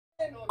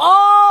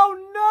Oh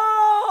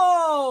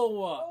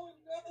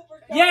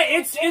no! Yeah,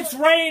 it's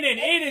raining.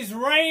 It is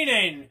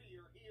raining.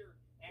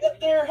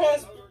 There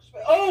has.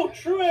 Oh,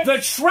 Truex. The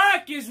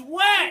track is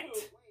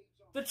wet.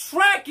 The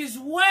track is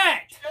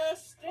wet.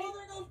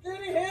 Oh, they're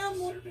getting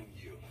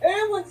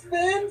Hamlin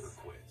spins.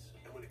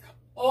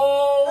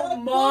 Oh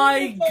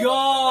my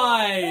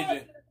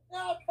God!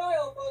 Now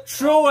Kyle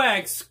Busch.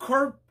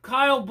 Truex,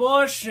 Kyle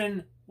Busch,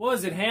 and what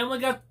was it?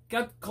 Hamlin got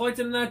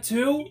collected in that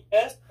too.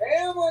 Yes,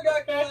 Hamlin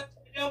got collected.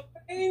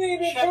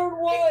 Raining in turn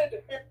one.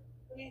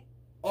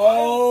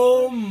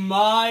 Oh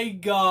my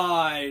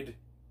God!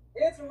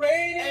 It's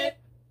raining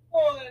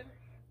one.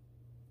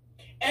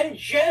 And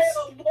just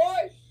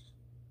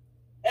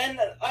and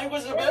I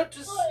was about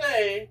to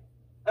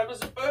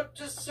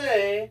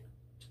say,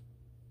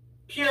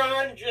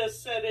 Kieran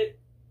just said it,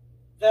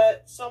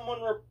 that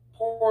someone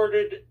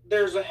reported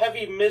there's a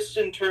heavy mist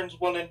in turns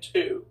 1 and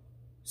 2.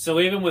 So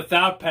even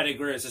without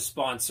Pedigree as a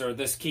sponsor,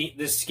 this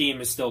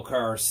scheme is still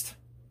cursed.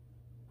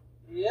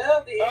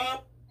 Yeah,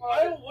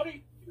 Kyle, what are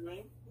you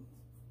doing?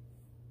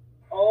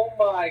 Oh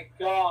my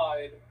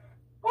God.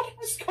 What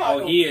is Kyle?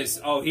 Oh, he is.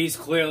 Oh, he's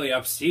clearly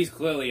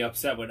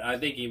upset with. I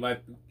think he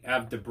might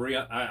have debris.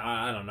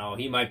 I don't know.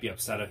 He might be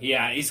upset.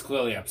 Yeah, he's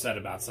clearly upset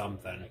about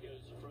something.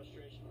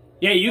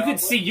 Yeah, you could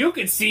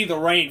see the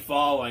rain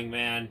falling,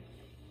 man.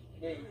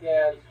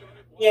 Yeah.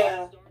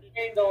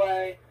 Rain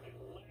delay.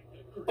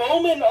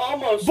 Bowman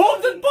almost.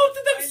 Both of them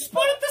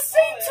spun at the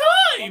same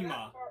time.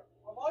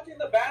 I'm watching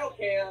the battle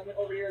cam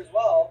over here as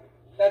well.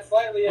 That's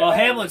slightly. Well,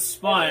 Hamlin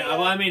spun.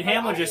 I mean,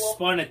 Hamlin just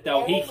spun it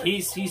though.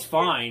 He's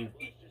fine.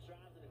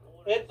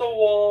 Hit the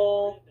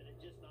wall.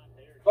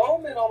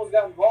 Bowman almost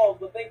got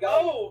involved, but they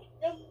got. Oh,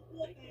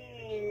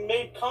 Hamlin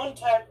made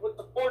contact with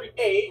the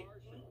 48.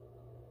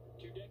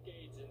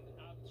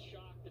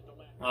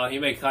 Oh, he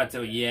made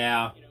contact.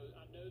 Yeah.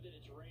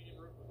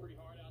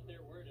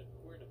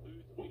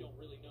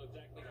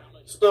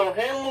 So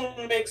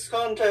Hamlin makes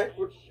contact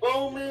with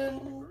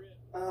Bowman.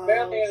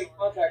 Barely any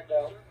contact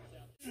though.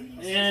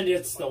 And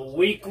it's the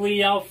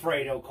weekly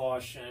Alfredo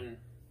caution.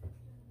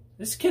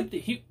 This kid,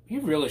 he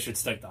really should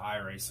stick to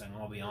iRacing,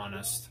 I'll be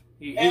honest.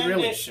 He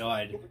really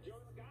should.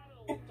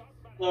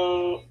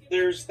 So,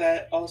 there's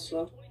that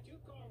also.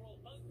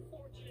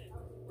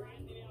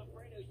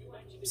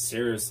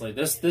 Seriously,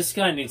 this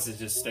guy needs to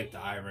just stick to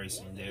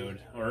iRacing, dude.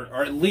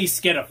 Or at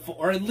least get a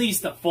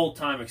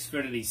full-time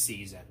Xfinity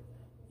season.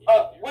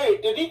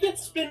 Wait, did he get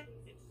spun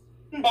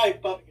by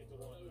Bubba?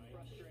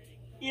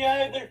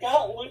 Yeah, either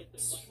got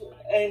loose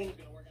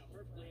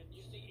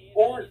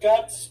or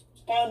got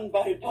spun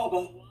by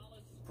Bubba.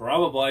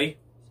 Probably.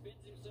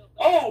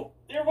 Oh,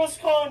 there was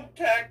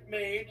contact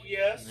made,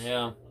 yes.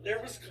 Yeah. There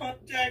was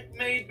contact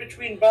made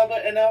between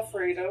Bubba and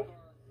Alfredo.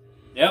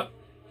 Yep.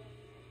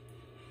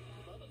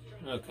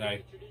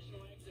 Okay.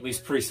 At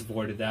least Priest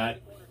avoided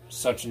that.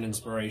 Such an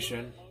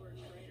inspiration.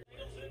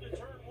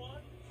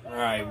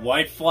 Alright,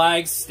 white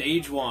flag,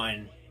 stage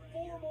 1.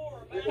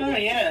 Oh,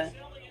 yeah.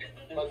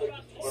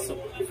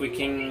 So if we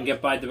can get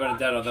by the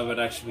Benedetto, that would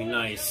actually be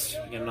nice.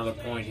 Get another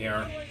point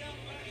here.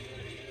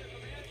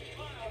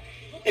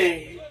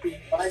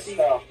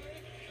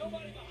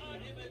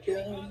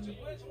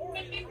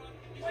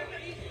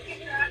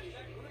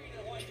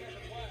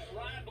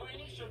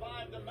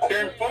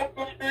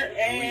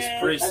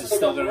 Priest is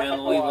still going to be on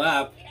the lead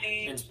lap.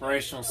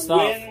 Inspirational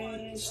stuff.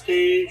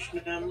 Stage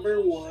number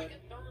 1.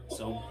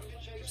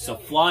 So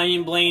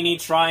flying Blaney,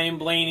 trying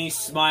Blaney,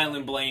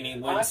 smiling Blaney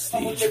wins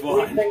stage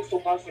 1.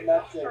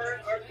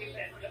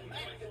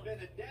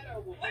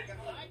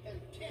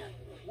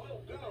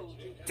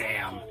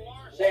 Damn.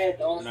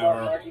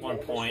 Never. 1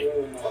 point.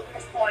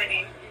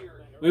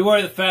 We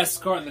were the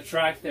fastest car on the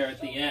track there at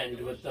the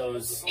end with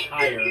those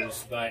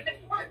tires, but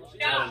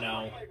I don't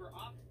know.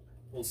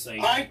 We'll see.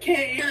 I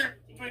can't hear.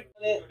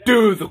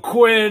 Do the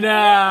Quinn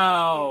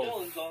out.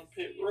 Dylan's on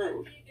pit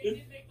road.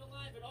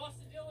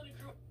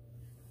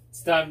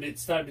 It's time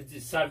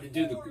to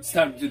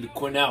do the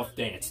Quinn out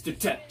dance.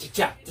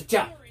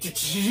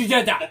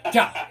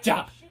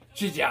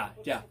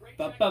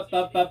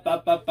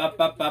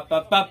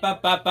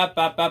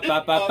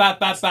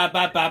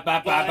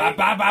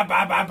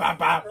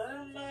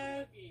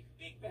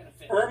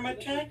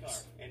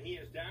 Permatex?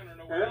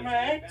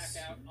 Permax?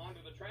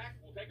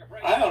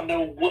 I don't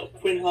know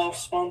what Quinhoff's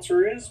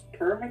sponsor is.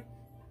 Perma?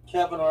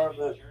 Kevin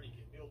Arvick.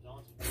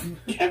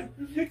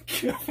 Kevin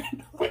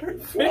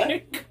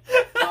Arvick?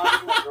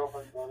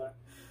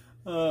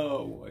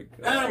 Oh my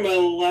god.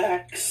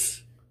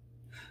 Permalax.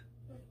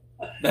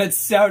 That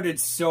sounded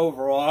so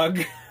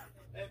wrong.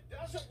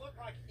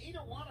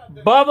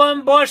 Bubba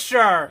and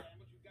Busher.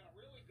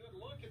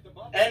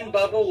 And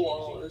Bubba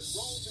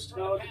Wallace.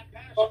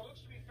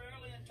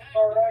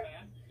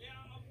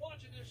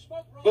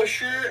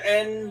 Busher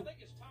and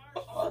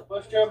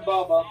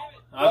Bubba.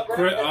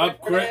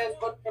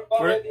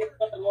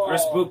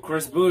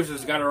 Chris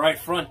Booster's got a right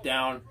front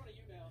down.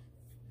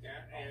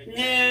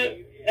 Yeah,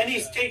 and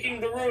he's taking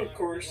the road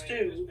course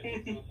too.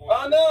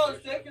 Oh no,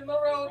 he's taking the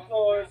road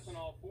course.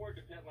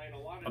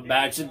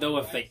 Imagine though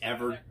if they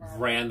ever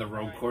ran the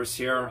road course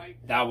here,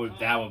 that would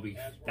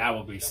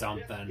be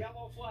something.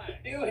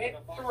 You hit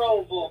the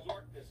roll ball.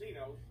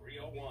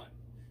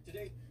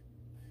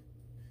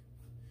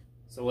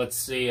 So let's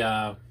see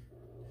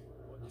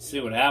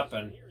what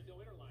happened.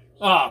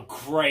 Oh,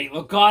 great!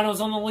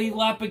 Logano's on the lead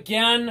lap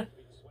again.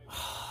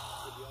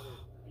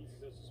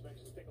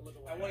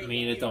 I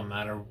mean, it don't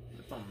matter.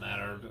 It don't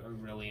matter,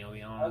 really. I'll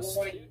be honest.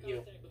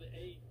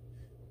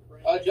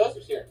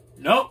 Joseph's here.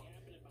 Nope.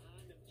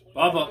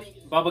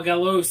 Bubba got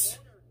loose.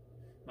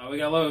 Bubba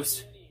got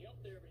loose.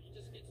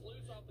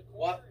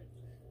 What?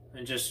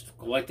 And just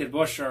collected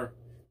Busher.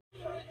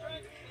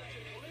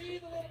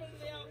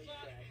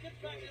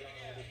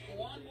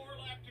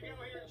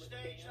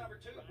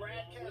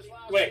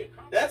 Wait,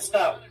 that's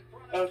not...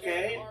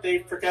 Okay, they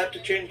forgot to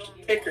change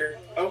the picker.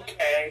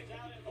 Okay.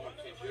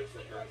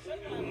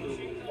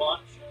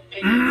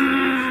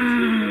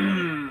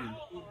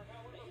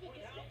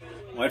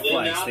 White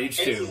flag, stage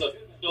 2.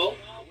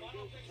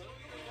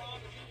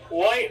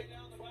 White.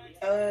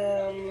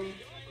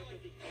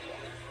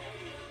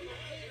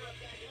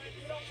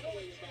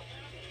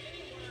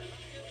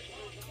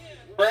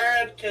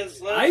 Brad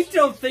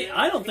Keselowski.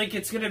 I don't think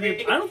it's gonna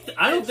be. I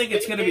don't think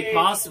it's gonna be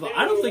possible.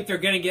 I don't think they're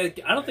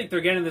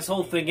getting this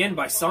whole thing in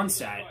by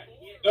sunset.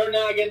 They're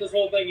not getting this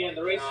whole thing in.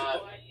 The race.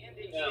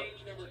 No.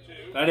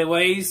 But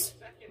anyways,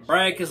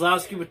 Brad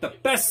Keselowski with the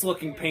best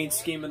looking paint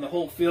scheme in the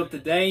whole field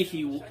today.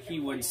 He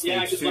wins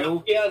stage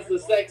 2. He has the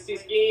sexy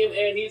scheme,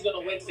 and he's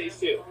gonna win stage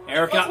 2.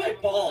 Eric, my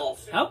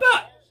balls. How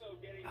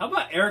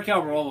about Eric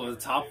Almirola in the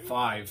top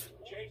 5?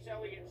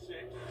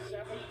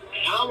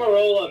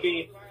 Almirola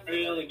being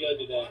really good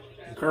today.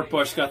 And Kurt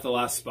Busch got the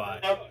last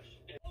spot.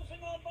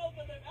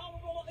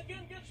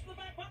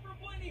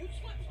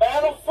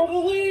 Battle for the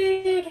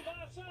lead.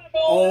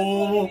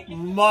 Oh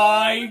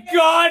my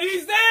God,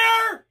 he's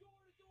there!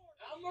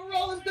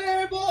 Almirola's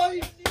there,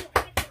 boys.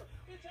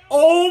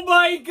 Oh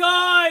my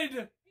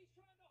God!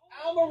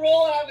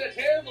 Almirola having a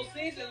terrible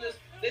season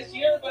this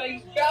year, but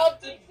he's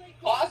about to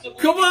possibly.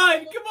 Come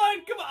on!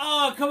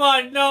 Oh, come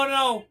on!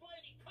 No!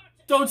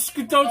 Don't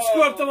screw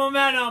up the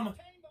momentum.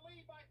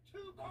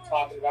 I'm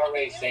talking about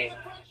racing.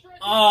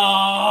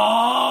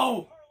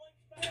 Oh!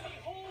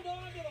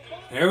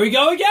 Here we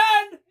go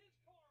again!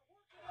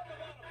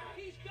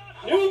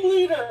 New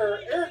leader,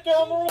 Eric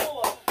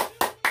Almirola.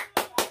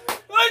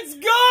 Let's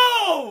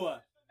go!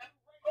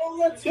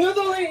 To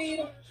the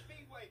lead.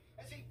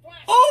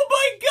 Oh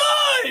my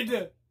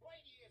God!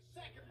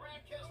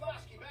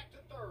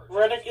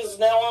 Reddick is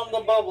now on the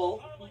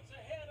bubble.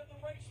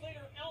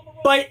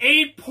 By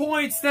 8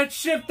 points, that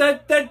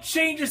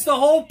changes the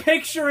whole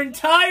picture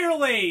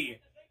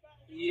entirely.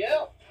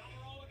 Yep.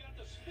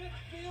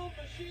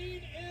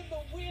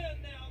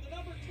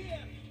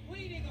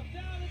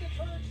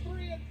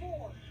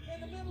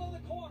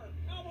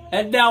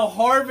 And now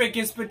Harvick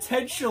is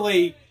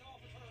potentially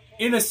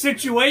in a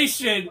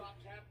situation,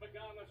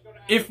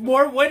 if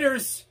more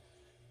winners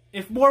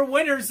if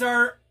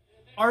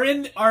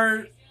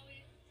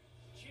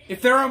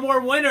there are more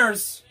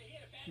winners,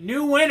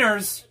 new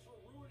winners,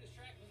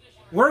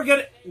 we're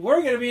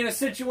gonna be in a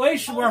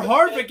situation where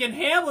Harvick and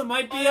Hamlin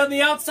might be on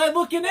the outside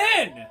looking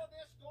in.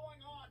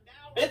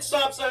 Pit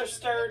stops are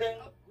starting.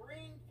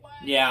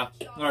 Yeah,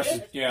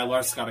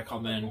 Lars got to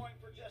come in.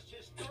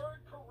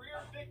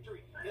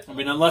 I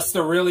mean, unless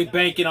they're really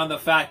banking on the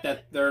fact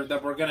that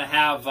we're gonna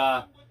have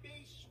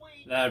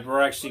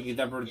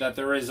that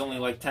there is only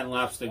like 10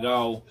 laps to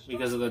go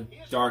because of the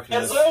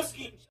darkness. 4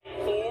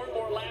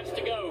 more laps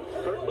to go.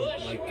 Oh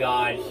my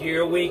God,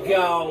 here we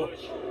go.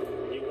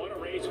 You want to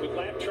race with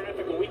lap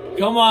traffic a week.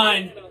 Come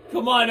on,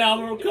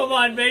 Almirola, come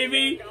on,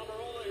 baby.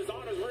 Almirola is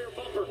on his rear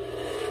bumper.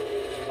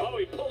 Oh,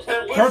 he pulls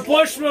Kurt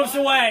Busch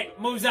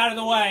moves out of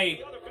the way.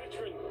 the other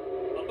veteran,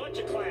 a bunch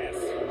of class.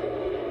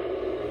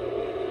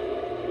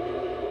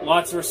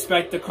 Lots of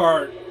respect to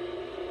Kurt.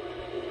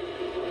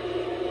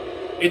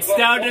 It's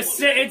down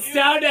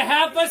to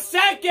half a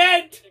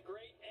second.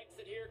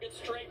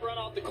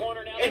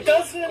 It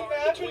doesn't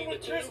happen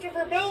with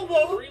Christopher Bell,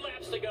 though. 3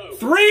 laps to go.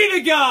 3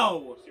 to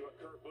go.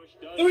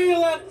 3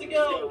 laps to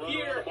go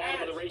here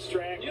at the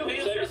racetrack. New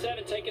Hampshire.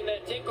 77 taking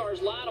that 10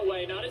 car's line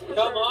away. Not his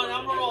Come on,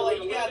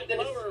 Almirola, you got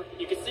this.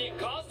 You can see it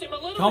cost him a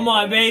little. Come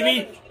on,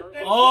 baby.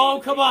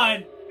 Oh, come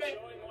on.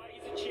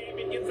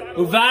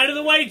 Move out of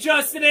the way,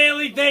 Justin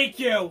Haley. Thank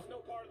you.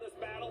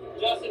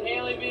 Justin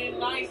Haley being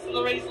nice to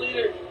the race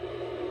leader.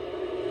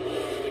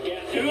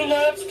 2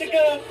 laps to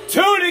go.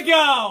 2 to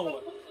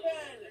go.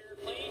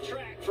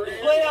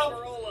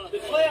 The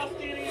playoff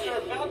standings are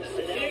about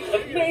to take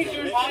a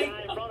major hike.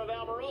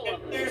 If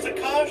there's a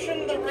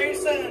caution, the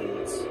race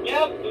ends.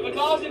 Yep, if a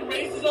caution,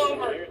 race is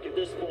over. Eric, at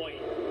this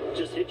point,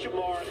 just hit your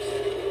marks.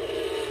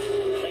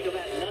 Think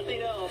about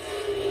nothing else.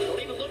 Don't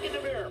even look in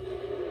the mirror.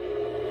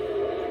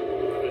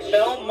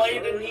 Bell might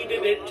have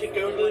needed it to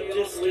go to the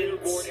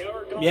distance.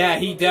 Yeah,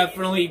 he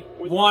definitely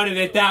wanted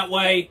it that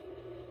way.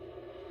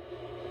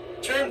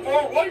 Turn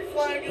 4, white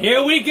flag.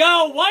 Here we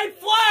go, white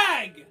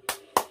flag.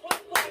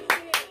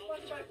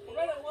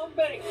 Credit one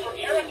bank for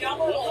Eric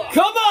Almirola.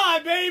 Come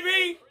on,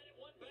 baby!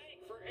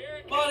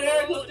 Come on,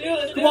 Eric, let's do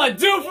this. Come on,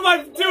 do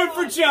it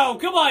for Joe.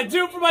 Come on,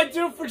 do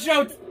it for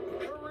Joe.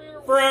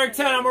 For Eric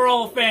 10, I'm a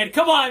Rolla fan.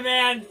 Come on,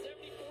 man.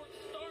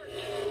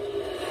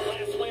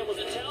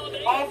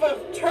 Off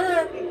of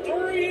turn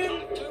 3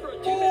 and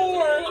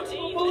 4.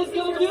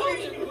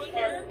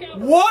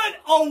 What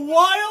a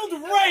wild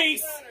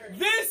race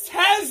this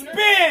has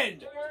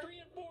been!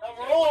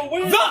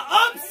 The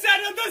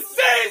upset of the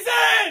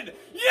season!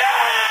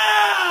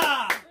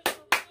 Yeah!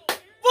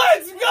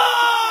 Let's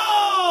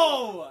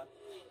go!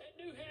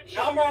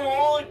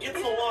 Almirola gets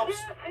a lump.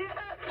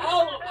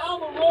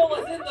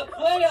 Almirola's in the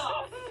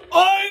playoffs.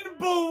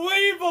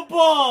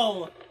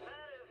 Unbelievable!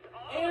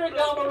 Eric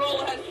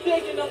Almirola has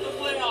taken up the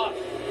playoffs.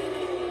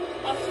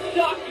 A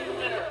shocking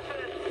winner.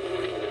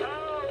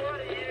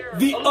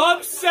 The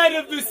upset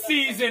of the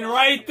season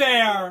right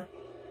there.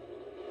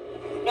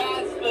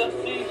 That's the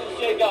season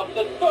shakeup.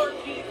 The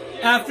 13th.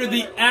 After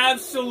the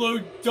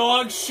absolute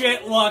dog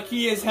shit luck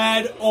he has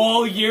had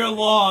all year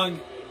long.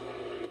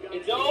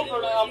 It's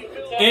over now.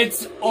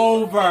 It's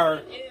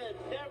over.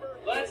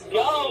 Let's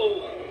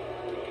go.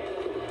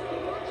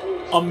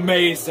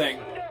 Amazing.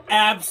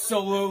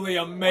 Absolutely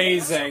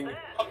amazing.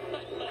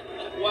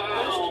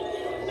 Wow.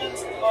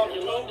 Since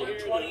October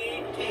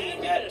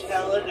 2018 at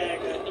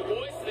Talladega.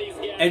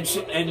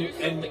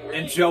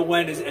 And Joe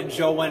Wen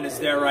is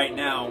there right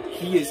now.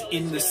 He is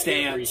in the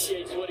stands.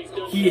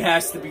 He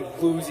has to be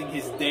losing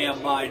his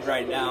damn mind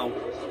right now.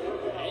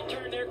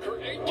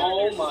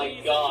 Oh my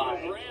God.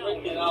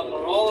 Freaking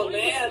Almirola,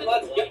 man,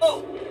 let's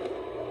go.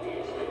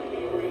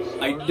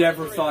 I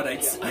never thought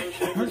I'd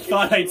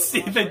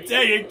see the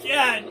day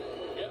again.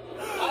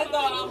 I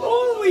thought Almirola.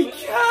 Holy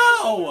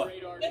cow!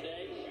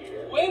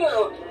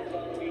 Winner.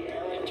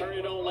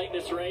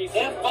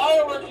 And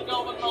fireworks are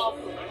going off.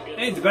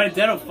 Hey,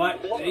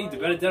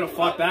 DiBenedetto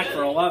fought back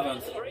for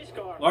 11th.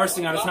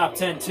 Larson got a top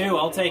 10 too.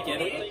 I'll take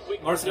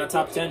it. Larson got a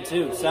top 10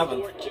 too.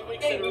 7th.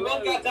 Hey, we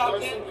both got top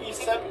 10.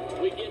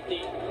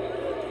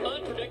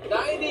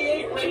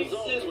 98 races.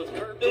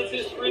 This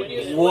is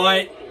previous.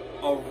 What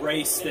a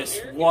race this!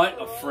 What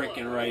a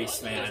freaking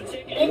race, man!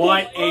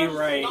 What a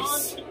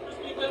race!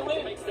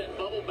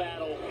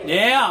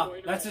 Yeah,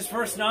 that's his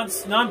first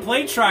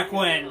non-plate track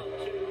win.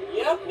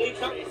 Yep, they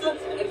took it,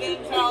 and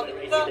then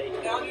Talladega,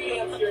 now New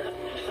Hampshire.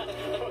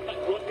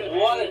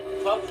 What a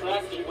tough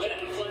track to win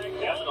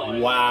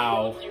at.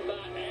 Wow.